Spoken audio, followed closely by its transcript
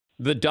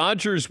The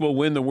Dodgers will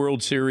win the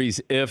World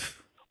Series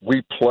if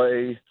we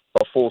play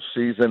a full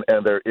season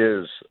and there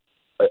is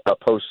a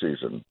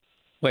postseason.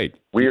 Wait.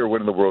 We are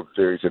winning the World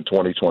Series in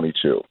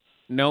 2022.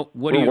 No,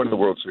 we're winning the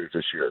World Series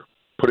this year.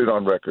 Put it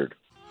on record.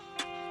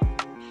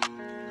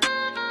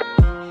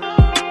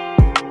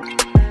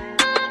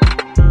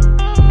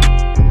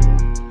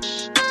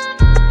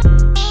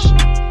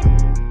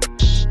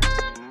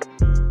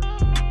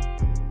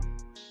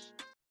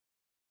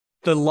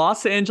 The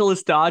Los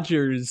Angeles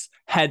Dodgers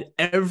had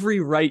every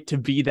right to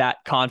be that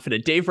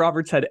confident. Dave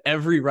Roberts had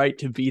every right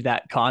to be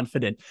that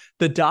confident.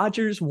 The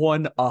Dodgers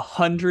won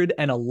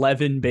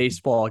 111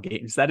 baseball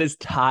games. That is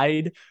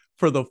tied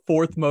for the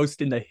fourth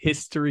most in the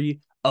history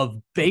of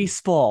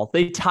baseball.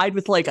 They tied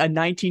with like a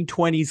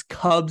 1920s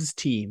Cubs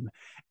team.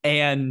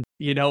 And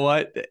you know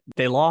what?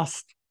 They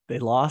lost. They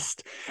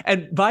lost.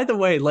 And by the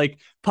way, like,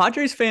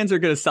 Padres fans are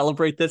going to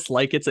celebrate this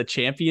like it's a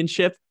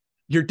championship.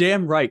 You're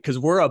damn right, because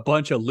we're a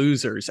bunch of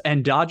losers.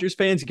 And Dodgers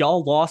fans,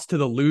 y'all lost to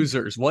the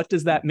losers. What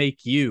does that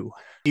make you?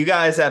 You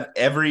guys have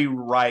every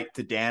right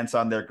to dance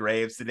on their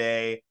graves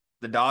today.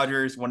 The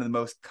Dodgers, one of the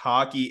most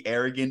cocky,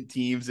 arrogant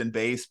teams in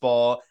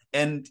baseball.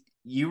 And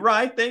you're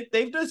right,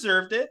 they've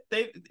deserved it.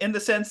 They, in the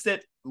sense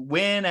that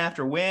win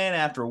after win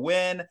after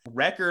win,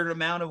 record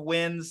amount of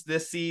wins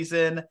this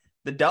season.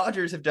 The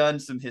Dodgers have done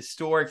some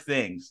historic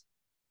things.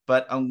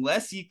 But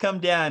unless you come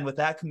down with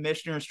that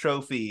commissioner's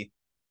trophy,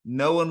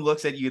 no one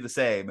looks at you the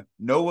same.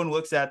 No one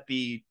looks at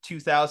the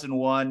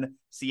 2001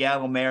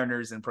 Seattle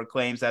Mariners and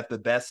proclaims that the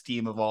best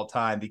team of all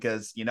time,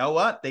 because you know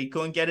what? They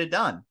couldn't get it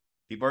done.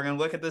 People are going to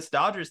look at this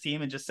Dodgers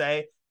team and just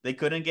say they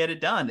couldn't get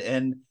it done.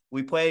 And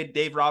we played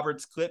Dave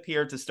Roberts' clip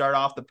here to start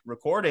off the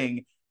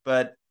recording.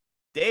 But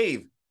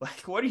Dave,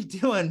 like, what are you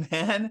doing,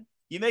 man?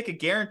 You make a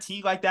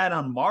guarantee like that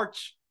on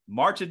March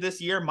of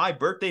this year, my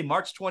birthday,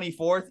 March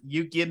 24th.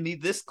 You give me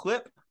this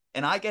clip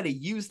and I got to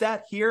use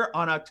that here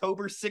on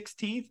October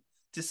 16th.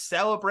 To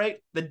celebrate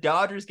the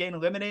Dodgers getting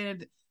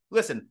eliminated.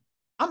 Listen,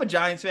 I'm a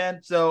Giants fan,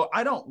 so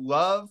I don't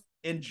love,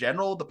 in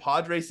general, the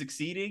Padres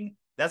succeeding.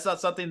 That's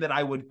not something that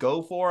I would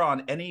go for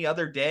on any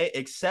other day,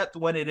 except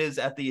when it is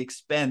at the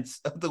expense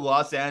of the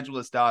Los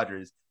Angeles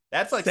Dodgers.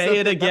 That's like Say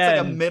it again.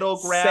 That's like a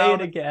middle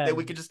ground that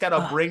we could just kind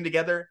of bring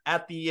together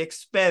at the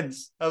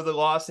expense of the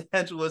Los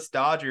Angeles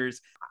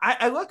Dodgers.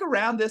 I look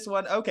around this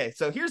one. Okay,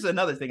 so here's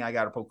another thing I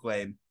got to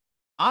proclaim.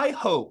 I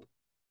hope,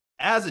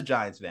 as a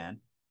Giants fan,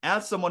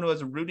 as someone who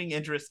has a rooting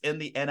interest in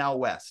the NL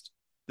West,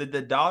 that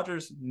the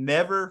Dodgers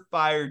never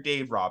fire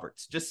Dave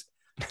Roberts. Just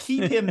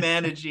keep him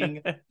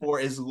managing for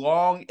as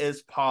long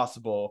as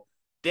possible.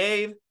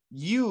 Dave,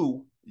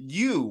 you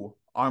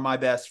are my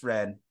best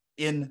friend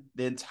in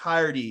the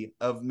entirety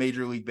of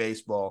Major League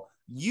Baseball.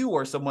 You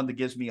are someone that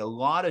gives me a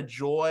lot of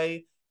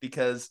joy,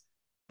 because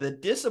the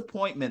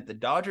disappointment the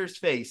Dodgers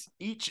face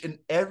each and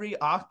every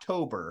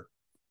October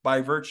by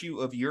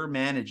virtue of your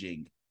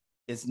managing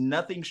is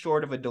nothing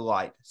short of a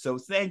delight. So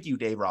thank you,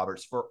 Dave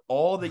Roberts, for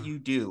all that you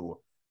do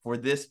for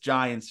this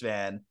Giants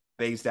fan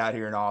based out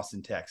here in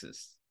Austin,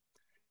 Texas.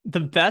 The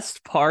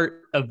best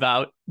part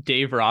about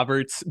Dave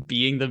Roberts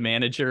being the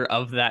manager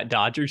of that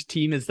Dodgers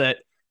team is that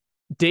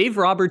Dave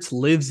Roberts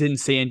lives in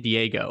San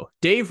Diego.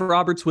 Dave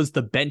Roberts was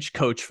the bench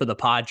coach for the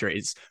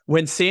Padres.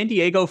 When San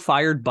Diego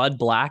fired Bud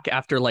Black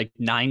after like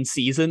 9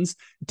 seasons,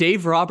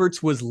 Dave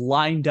Roberts was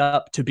lined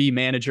up to be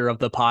manager of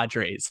the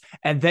Padres.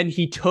 And then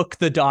he took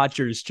the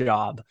Dodgers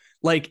job.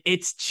 Like,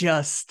 it's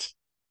just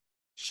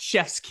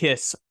chef's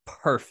kiss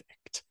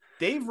perfect.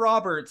 Dave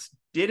Roberts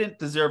didn't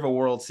deserve a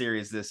World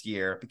Series this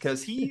year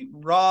because he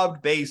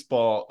robbed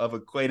baseball of a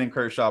Clayton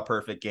Kershaw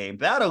perfect game.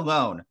 That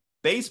alone,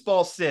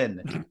 baseball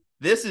sin.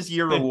 This is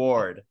your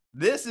reward.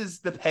 This is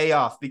the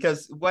payoff,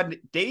 because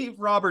when Dave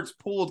Roberts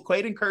pulled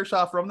Clayton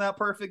Kershaw from that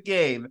perfect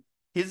game,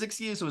 his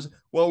excuse was,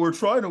 well, we're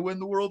trying to win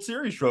the World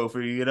Series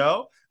trophy, you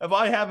know? If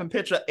I have him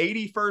pitch an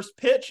 81st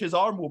pitch, his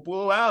arm will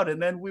blow out,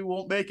 and then we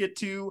won't make it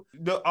to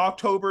the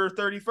October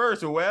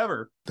 31st or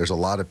whatever. There's a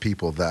lot of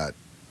people that,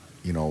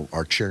 you know,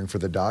 are cheering for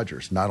the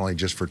Dodgers, not only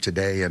just for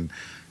today and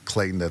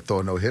Clayton to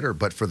throw a no-hitter,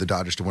 but for the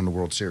Dodgers to win the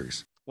World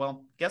Series.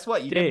 Well, guess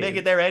what? You didn't make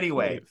it there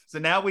anyway. So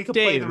now we can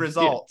play the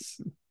results.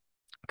 Yeah.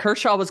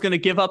 Kershaw was going to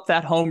give up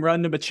that home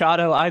run to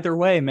Machado either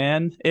way,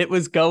 man. It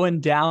was going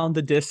down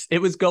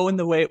it was going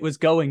the way it was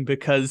going,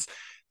 because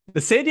the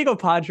San Diego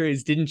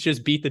Padres didn't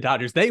just beat the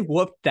Dodgers. They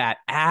whooped that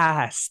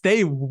ass.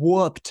 They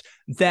whooped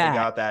that. They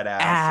got that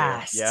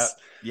ass. Yep.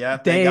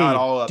 Yep. They got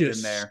all up in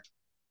there.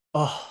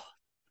 Oh,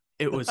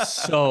 it was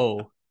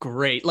so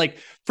great. Like,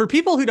 for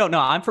people who don't know,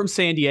 I'm from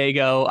San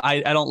Diego.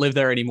 I don't live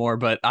there anymore,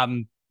 but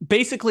I'm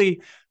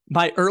basically,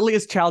 my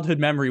earliest childhood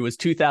memory was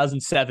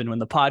 2007 when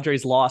the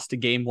Padres lost a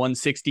game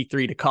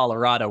 163 to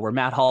Colorado, where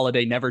Matt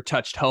Holliday never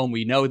touched home.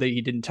 We know that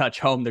he didn't touch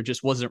home. There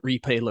just wasn't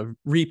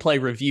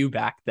replay review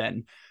back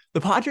then.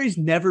 The Padres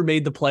never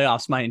made the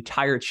playoffs my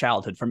entire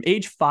childhood. From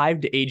age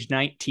 5 to age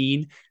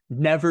 19,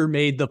 never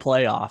made the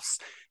playoffs.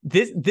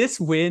 This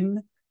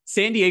win,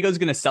 San Diego's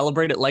going to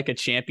celebrate it like a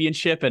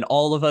championship, and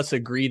all of us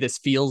agree this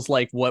feels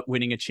like what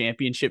winning a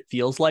championship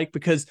feels like,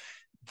 because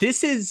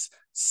this is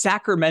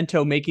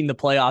Sacramento making the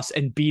playoffs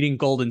and beating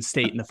Golden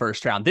State in the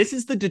first round. This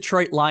is the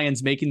Detroit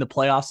Lions making the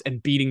playoffs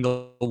and beating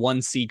the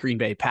 1 seed Green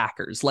Bay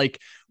Packers.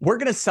 Like, we're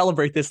going to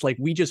celebrate this like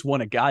we just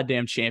won a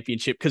goddamn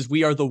championship because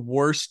we are the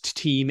worst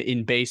team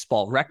in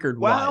baseball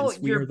record-wise.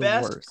 We are the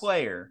worst.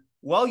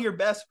 Your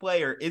best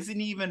player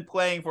isn't even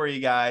playing for you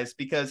guys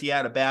because he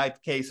had a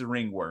bad case of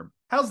ringworm.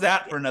 How's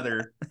that for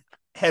another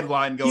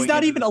headline going? He's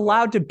not even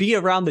allowed to be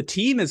around the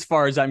team as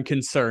far as I'm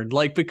concerned.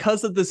 Like,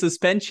 because of the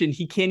suspension,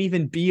 he can't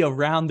even be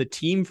around the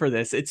team for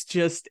this.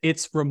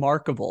 It's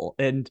remarkable.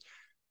 And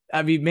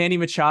I mean, Manny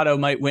Machado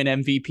might win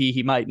MVP.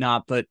 He might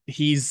not, but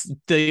he's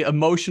the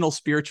emotional,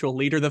 spiritual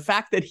leader. The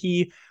fact that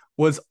he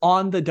was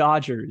on the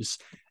Dodgers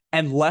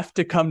and left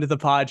to come to the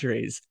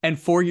Padres and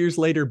 4 years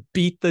later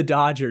beat the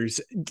Dodgers,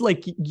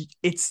 like,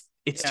 it's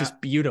just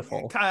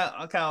beautiful.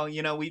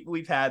 Kyle,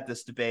 we've had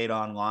this debate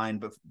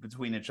online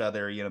between each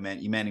other,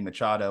 Manny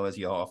Machado, is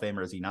he a Hall of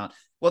Famer, is he not?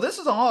 Well, this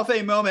is a Hall of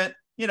Fame moment,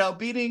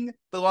 beating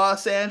the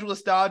Los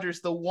Angeles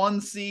Dodgers, the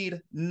 1 seed,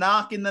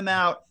 knocking them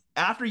out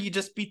after you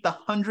just beat the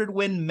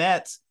 100-win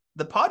Mets.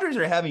 The Padres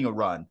are having a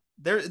run.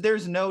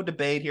 There's no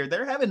debate here.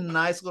 They're having a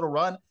nice little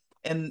run,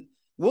 and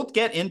we'll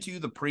get into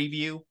the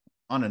preview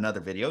on another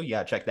video. You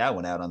gotta check that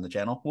one out on the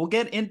channel. We'll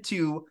get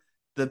into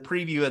the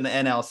preview in the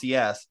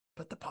NLCS,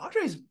 but the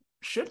Padres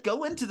should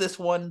go into this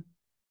one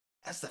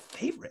as the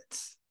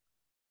favorites.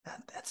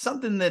 That's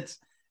something that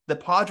the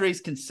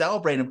Padres can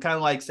celebrate and kind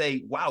of like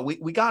say, wow,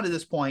 we got to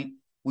this point.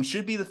 We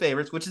should be the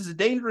favorites, which is a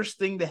dangerous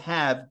thing to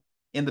have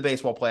in the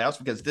baseball playoffs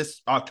because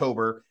this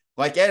October,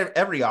 like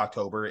every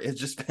October, has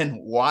just been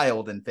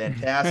wild and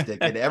fantastic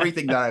and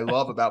everything that I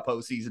love about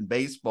postseason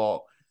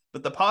baseball.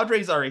 But the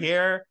Padres are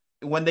here.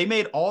 When they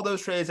made all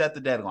those trades at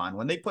the deadline,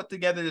 when they put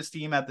together this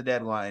team at the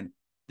deadline,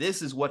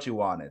 this is what you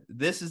wanted.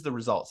 This is the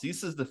results.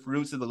 This is the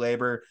fruits of the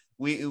labor.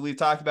 We've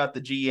talked about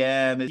the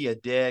GM. Is he a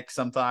dick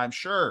sometimes?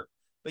 Sure.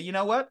 But you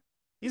know what?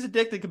 He's a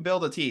dick that can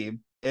build a team.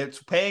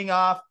 It's paying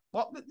off.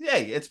 Well,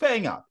 hey, it's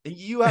paying off.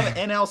 You have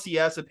an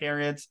NLCS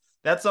appearance.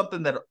 That's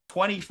something that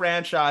 20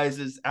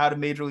 franchises out of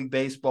Major League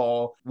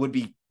Baseball would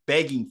be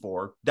begging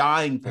for,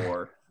 dying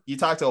for. You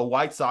talk to a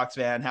White Sox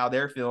fan, how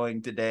they're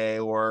feeling today,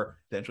 or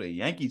potentially a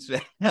Yankees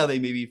fan, how they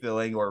may be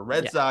feeling, or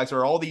Red Sox,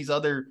 or all these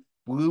other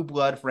blue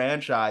blood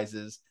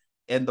franchises,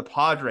 and the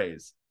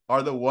Padres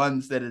are the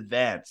ones that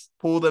advance,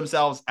 pull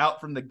themselves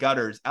out from the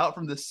gutters, out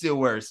from the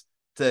sewers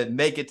to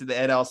make it to the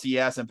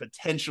NLCS and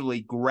potentially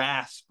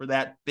grasp for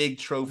that big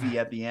trophy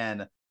at the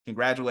end.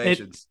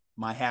 Congratulations.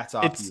 My hat's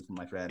off to you,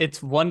 my friend.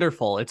 It's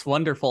wonderful. It's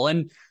wonderful.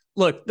 And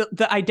look,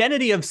 the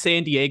identity of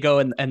San Diego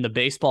and the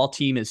baseball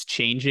team is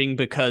changing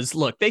because,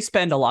 look, they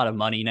spend a lot of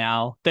money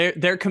now.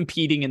 They're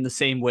competing in the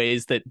same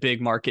ways that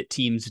big market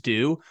teams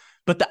do.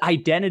 But the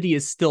identity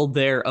is still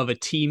there of a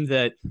team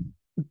that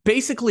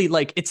basically,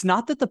 like, it's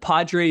not that the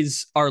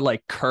Padres are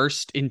like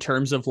cursed in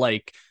terms of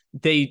like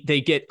they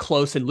get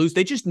close and lose.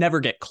 They just never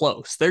get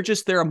close.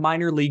 They're a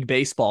minor league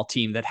baseball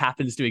team that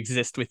happens to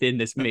exist within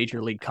this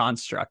major league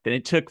construct. And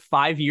it took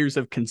 5 years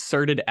of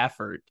concerted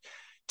effort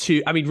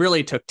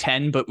really it took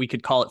 10, but we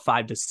could call it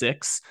 5 to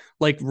 6,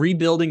 like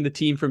rebuilding the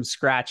team from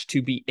scratch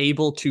to be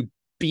able to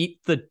beat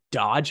the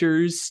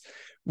Dodgers,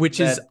 which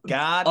is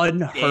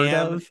unheard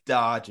of.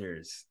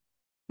 Dodgers.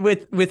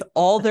 With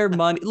all their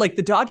money, like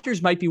the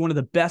Dodgers might be one of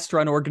the best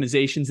run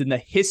organizations in the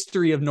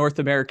history of North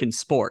American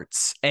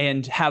sports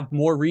and have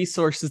more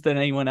resources than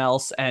anyone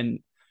else. And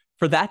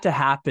for that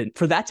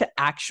to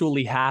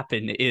actually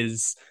happen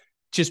is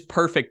just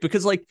perfect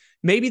because like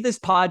maybe this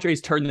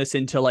Padres turn this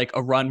into like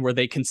a run where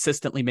they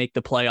consistently make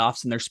the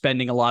playoffs and they're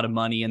spending a lot of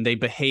money and they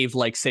behave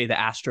like, say, the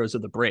Astros or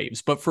the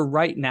Braves. But for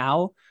right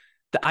now,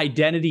 the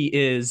identity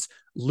is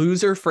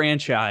loser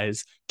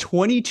franchise,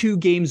 22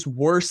 games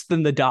worse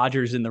than the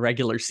Dodgers in the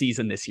regular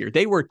season this year.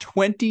 They were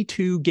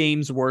 22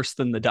 games worse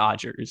than the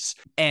Dodgers.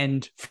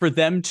 And for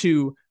them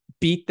to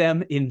beat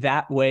them in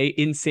that way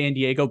in San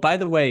Diego, by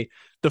the way,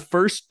 the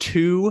first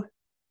 2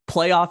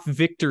 playoff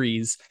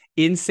victories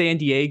in San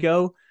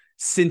Diego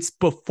since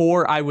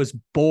before I was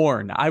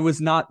born. I was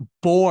not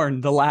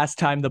born the last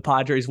time the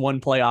Padres won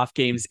playoff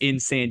games in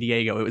San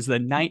Diego. It was the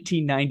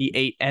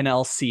 1998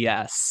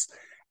 NLCS.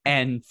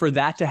 And for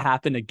that to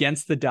happen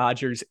against the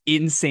Dodgers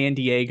in San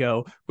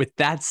Diego with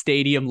that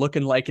stadium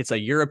looking like it's a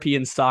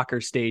European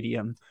soccer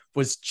stadium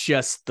was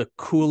just the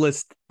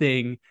coolest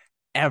thing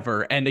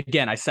ever. And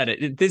again, I said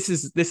it, this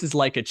is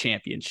like a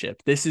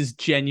championship. This is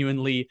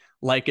genuinely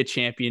like a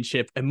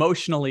championship.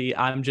 Emotionally,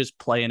 I'm just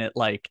playing it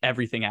like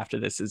everything after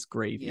this is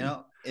gravy. You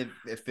know,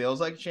 it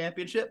feels like a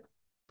championship,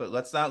 but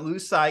let's not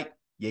lose sight.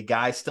 You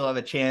guys still have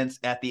a chance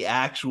at the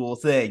actual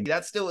thing.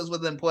 That still is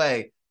within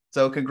play.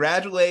 So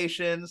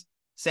congratulations,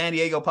 San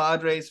Diego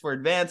Padres, for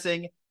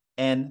advancing,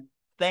 and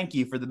thank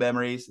you for the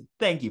memories.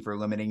 Thank you for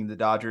eliminating the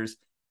Dodgers.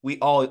 We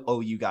all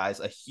owe you guys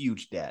a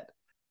huge debt.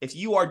 If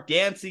you are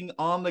dancing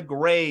on the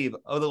grave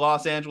of the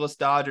Los Angeles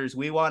Dodgers,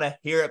 we want to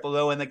hear it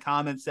below in the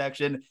comments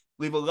section.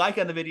 Leave a like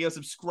on the video,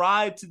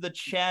 subscribe to the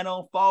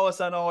channel, follow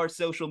us on all our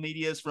social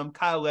medias from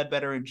Kyle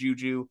Ledbetter and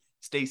Juju.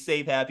 Stay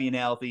safe, happy, and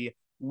healthy.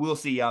 We'll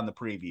see you on the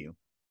preview.